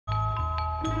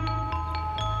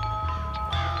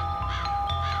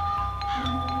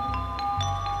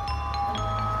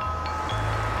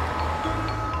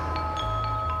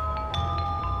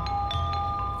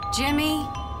Jimmy,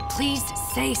 please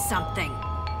say something.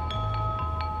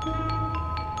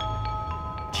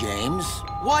 James?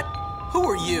 What? Who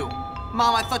are you?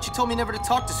 Mom, I thought you told me never to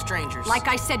talk to strangers. Like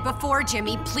I said before,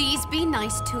 Jimmy, please be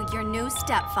nice to your new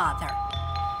stepfather.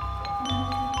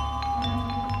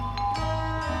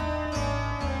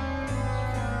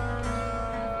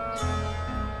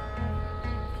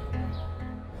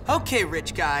 Okay,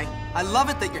 rich guy. I love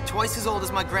it that you're twice as old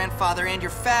as my grandfather and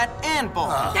you're fat and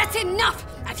bald. That's enough!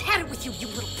 I've had it with you, you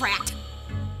little brat!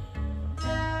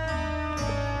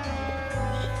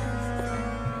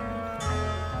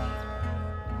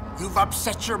 You've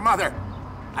upset your mother.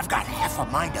 I've got half a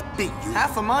mind to beat you.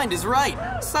 Half a mind is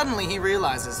right. Suddenly he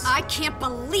realizes. I can't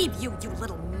believe you, you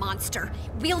little monster.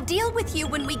 We'll deal with you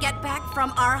when we get back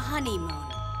from our honeymoon.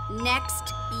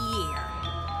 Next year.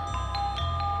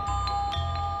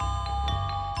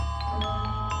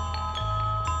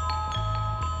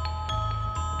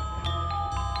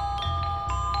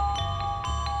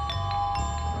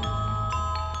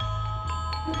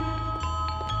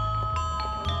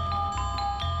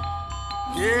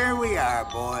 Here we are,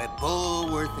 boy.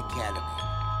 Bullworth Academy.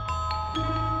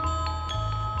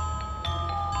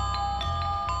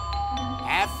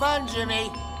 Have fun,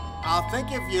 Jimmy. I'll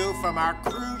think of you from our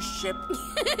cruise ship.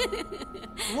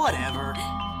 Whatever.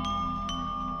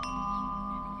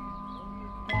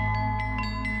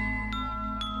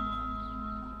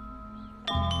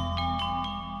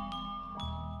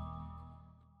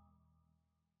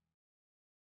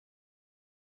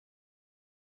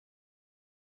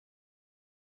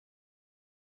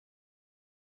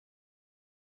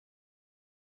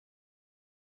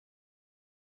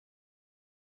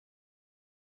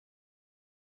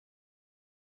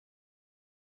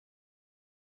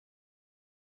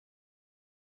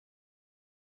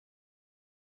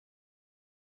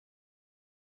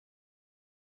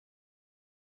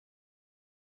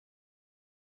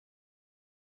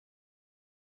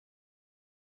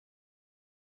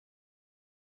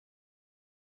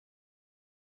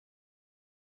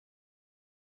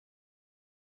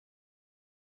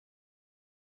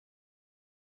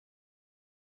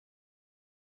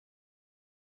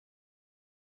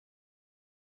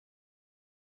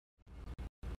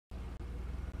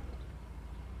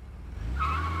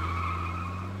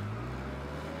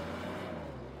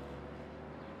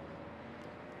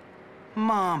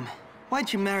 Mom,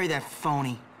 why'd you marry that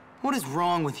phony? What is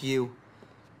wrong with you?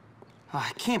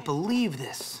 I can't believe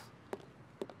this.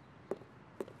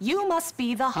 You must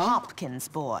be the Hopkins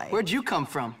boy. Where'd you come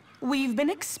from? We've been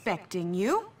expecting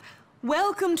you.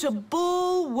 Welcome to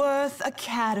Bullworth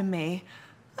Academy.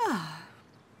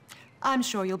 I'm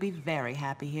sure you'll be very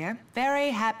happy here.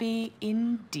 Very happy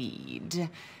indeed.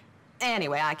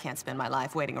 Anyway, I can't spend my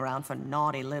life waiting around for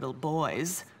naughty little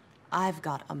boys. I've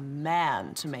got a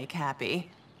man to make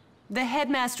happy. The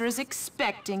headmaster is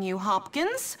expecting you,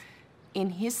 Hopkins, in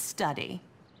his study.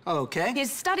 Okay.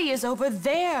 His study is over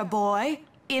there, boy,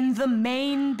 in the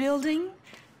main building.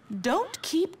 Don't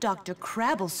keep Dr.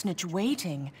 Crabblesnitch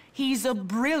waiting. He's a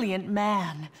brilliant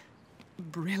man.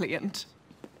 Brilliant.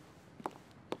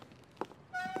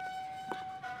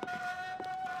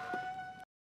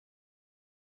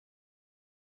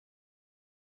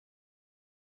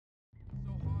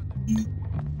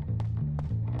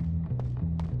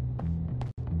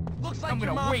 Looks like I'm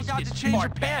gonna waste it to change your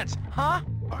pants, huh?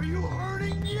 Are you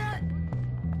hurting yet?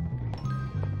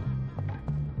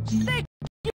 Stick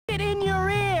it in your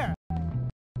ear!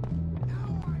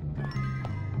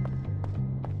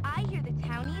 I hear the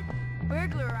townies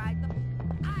burglarize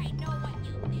them. I know what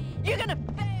you did. You're gonna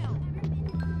fail!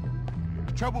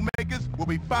 Troublemakers will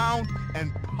be found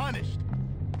and punished.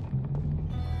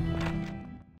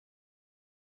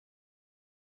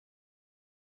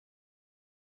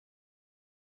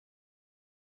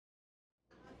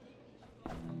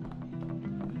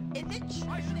 Is it true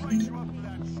I should that write you up for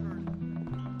that shirt.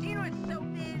 do you know what soap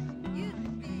is? You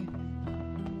stink.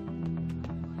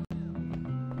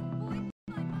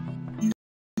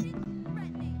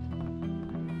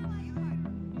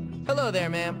 Hello there,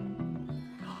 ma'am.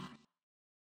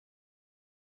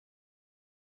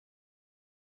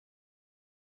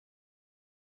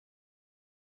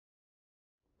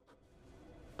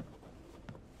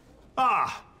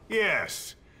 Ah,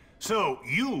 yes. So,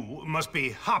 you must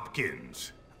be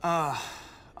Hopkins.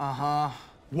 Uh-huh.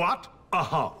 What?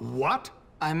 Uh-huh. What?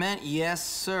 I meant yes,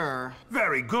 sir.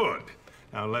 Very good.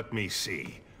 Now, let me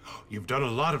see. You've done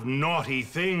a lot of naughty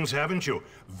things, haven't you?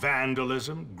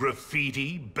 Vandalism,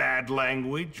 graffiti, bad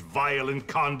language, violent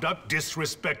conduct,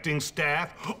 disrespecting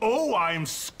staff. Oh, I'm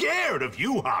scared of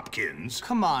you, Hopkins.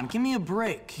 Come on, give me a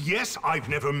break. Yes, I've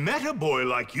never met a boy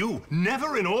like you.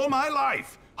 Never in all my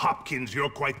life. Hopkins, you're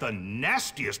quite the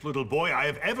nastiest little boy I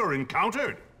have ever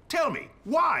encountered. Tell me,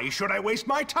 why should I waste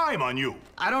my time on you?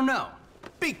 I don't know.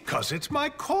 Because it's my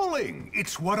calling.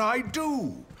 It's what I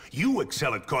do. You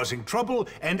excel at causing trouble,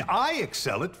 and I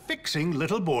excel at fixing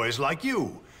little boys like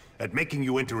you, at making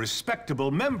you into respectable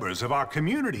members of our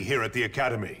community here at the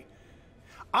Academy.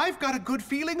 I've got a good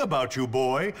feeling about you,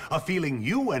 boy. A feeling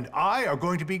you and I are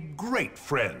going to be great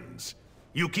friends.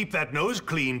 You keep that nose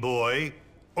clean, boy,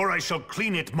 or I shall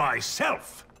clean it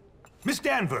myself. Miss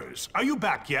Danvers, are you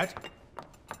back yet?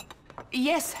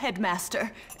 Yes,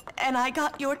 Headmaster. And I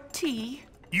got your tea.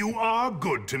 You are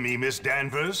good to me, Miss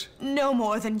Danvers. No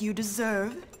more than you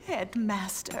deserve,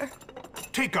 Headmaster.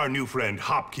 Take our new friend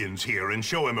Hopkins here and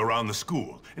show him around the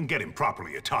school and get him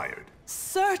properly attired.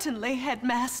 Certainly,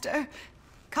 Headmaster.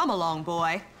 Come along,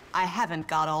 boy. I haven't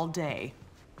got all day.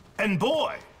 And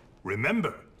boy,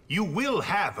 remember, you will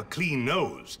have a clean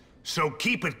nose, so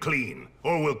keep it clean,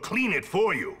 or we'll clean it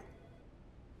for you.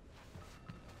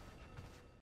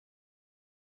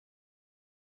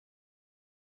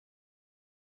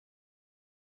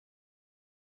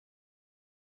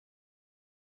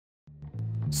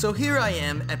 So here I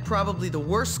am at probably the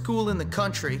worst school in the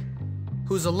country,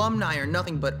 whose alumni are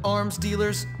nothing but arms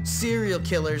dealers, serial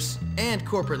killers, and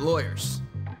corporate lawyers.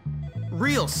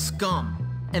 Real scum.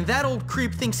 And that old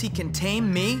creep thinks he can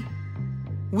tame me?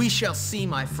 We shall see,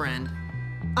 my friend.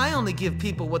 I only give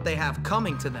people what they have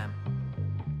coming to them.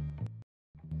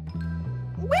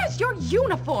 Where's your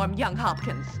uniform, young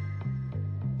Hopkins?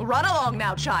 Run along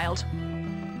now, child.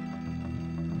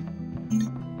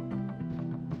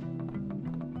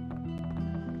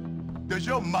 Does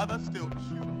your mother still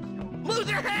chew? Lose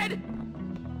your head!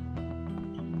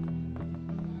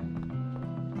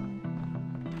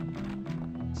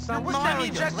 What time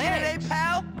you dressed today,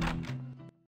 pal?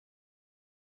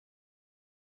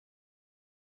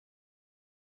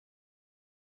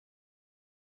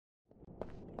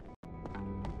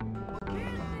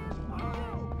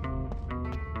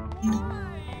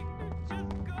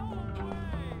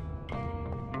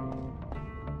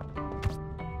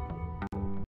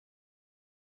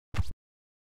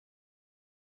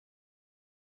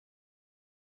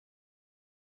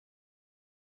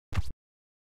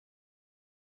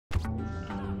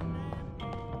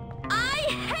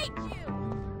 I hate you!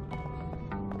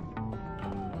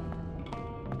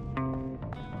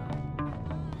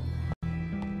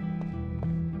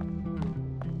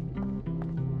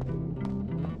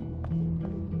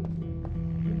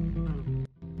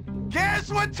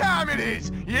 Guess what time it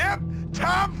is? Yep,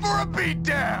 time for a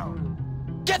beatdown.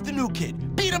 Get the new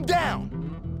kid! Beat him down!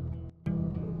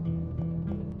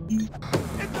 It's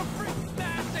a freak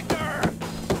massacre!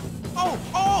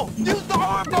 Oh! Use the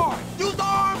arm bar! Use the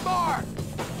arm bar!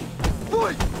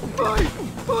 Fight! Fight!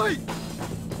 Fight!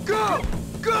 Go!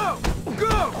 Go!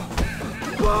 Go!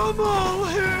 Pummel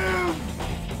him!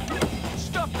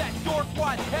 Stuff that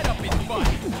dorkwad head up his butt!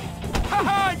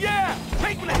 Ha-ha! Yeah!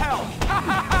 Take him to hell!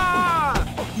 Ha-ha-ha!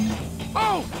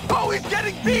 Oh, he's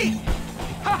getting beat!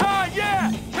 Ha-ha!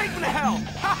 Yeah! Take him to hell!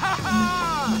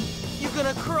 Ha-ha-ha! You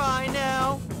gonna cry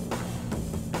now?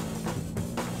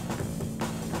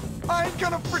 I ain't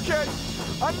gonna forget!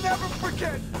 I never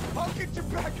forget! I'll get you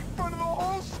back in front of the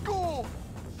whole school!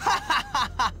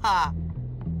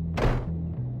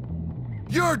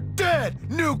 You're dead,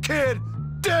 new kid!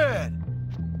 Dead!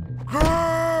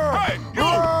 Hey,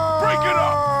 you! Break it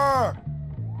up!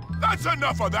 That's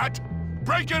enough of that!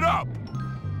 Break it up!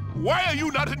 Why are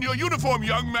you not in your uniform,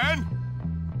 young man?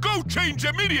 Go change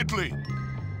immediately!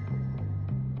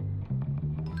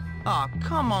 Aw,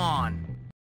 come on.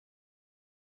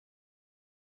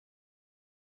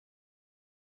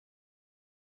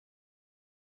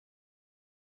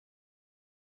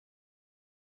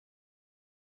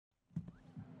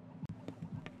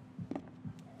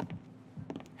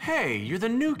 Hey, you're the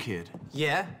new kid.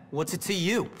 Yeah? What's it to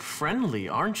you? Friendly,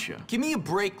 aren't you? Give me a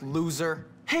break, loser.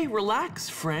 Hey, relax,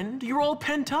 friend. You're all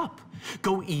pent up.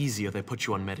 Go easy or they put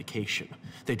you on medication.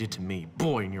 They did to me.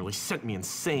 Boy, nearly sent me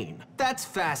insane. That's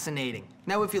fascinating.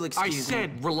 Now if you'll excuse me. I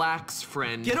said relax,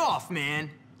 friend. Get off, man.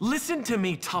 Listen to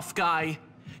me, tough guy.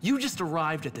 You just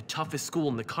arrived at the toughest school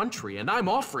in the country, and I'm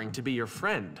offering to be your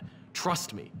friend.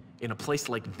 Trust me, in a place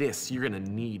like this, you're gonna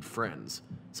need friends.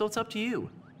 So it's up to you.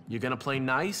 You gonna play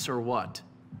nice or what?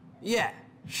 Yeah,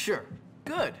 sure.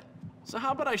 Good. So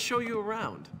how about I show you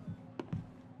around?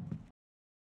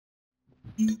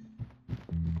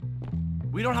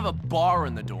 We don't have a bar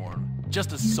in the dorm,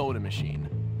 just a soda machine.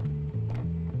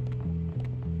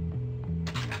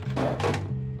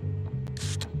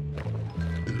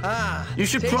 You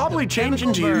should probably change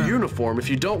into your uniform if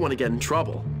you don't want to get in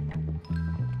trouble.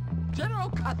 General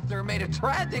Custer made a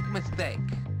tragic mistake.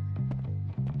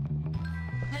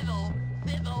 Fiddle,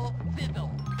 fiddle,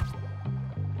 fiddle.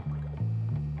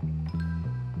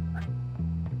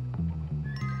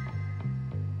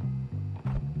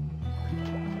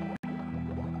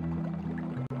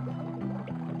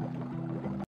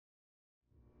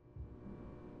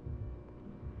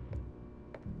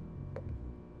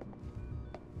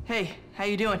 Hey, how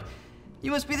you doing?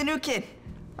 You must be the new kid.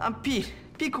 I'm Pete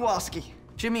Kowalski.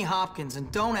 Jimmy Hopkins,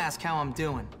 and don't ask how I'm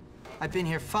doing. I've been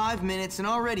here 5 minutes and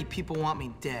already people want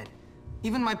me dead.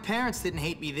 Even my parents didn't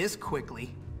hate me this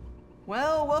quickly.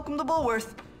 Well, welcome to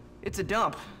Bullworth. It's a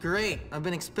dump. Great. I've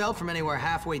been expelled from anywhere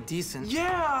halfway decent.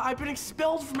 Yeah, I've been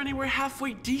expelled from anywhere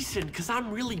halfway decent because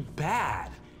I'm really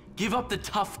bad. Give up the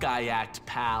tough guy act,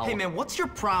 pal. Hey man, what's your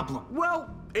problem? Well,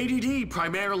 ADD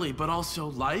primarily, but also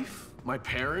life. My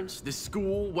parents, this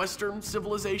school, Western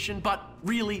civilization, but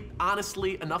really,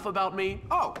 honestly, enough about me.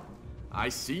 Oh, I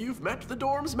see you've met the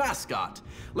dorm's mascot.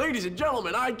 Ladies and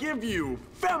gentlemen, I give you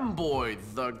Femboy,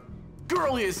 the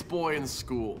girliest boy in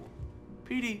school.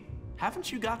 Petey,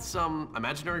 haven't you got some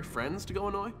imaginary friends to go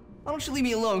annoy? Why don't you leave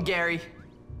me alone, Gary?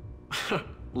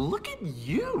 Look at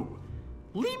you.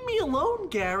 Leave me alone,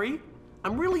 Gary.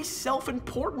 I'm really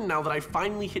self-important now that I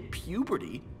finally hit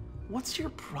puberty. What's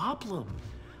your problem?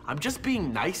 I'm just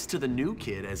being nice to the new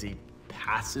kid as he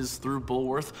passes through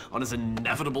Bullworth on his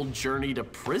inevitable journey to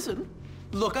prison.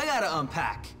 Look, I gotta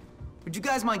unpack. Would you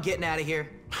guys mind getting out of here?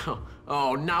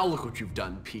 Oh, now look what you've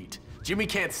done, Pete. Jimmy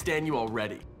can't stand you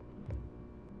already.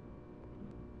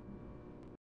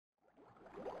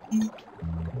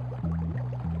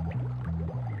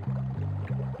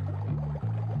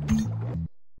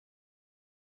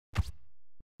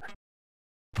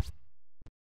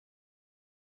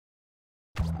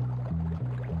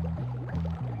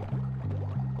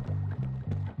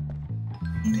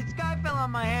 This guy fell on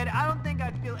my head. I don't think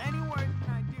I'd feel any worse than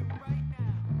I do right now.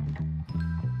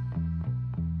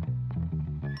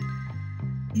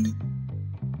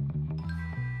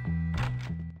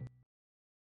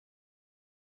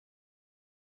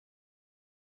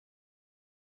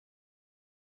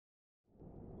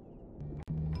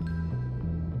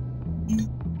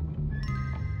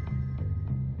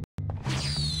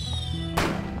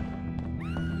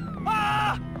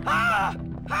 Ah! Ah!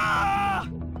 Ah!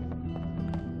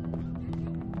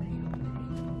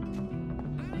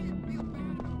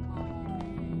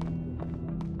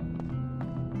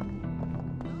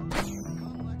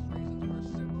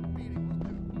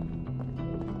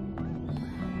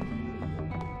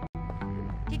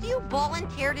 Did you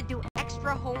volunteer to do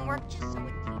extra homework just so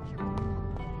it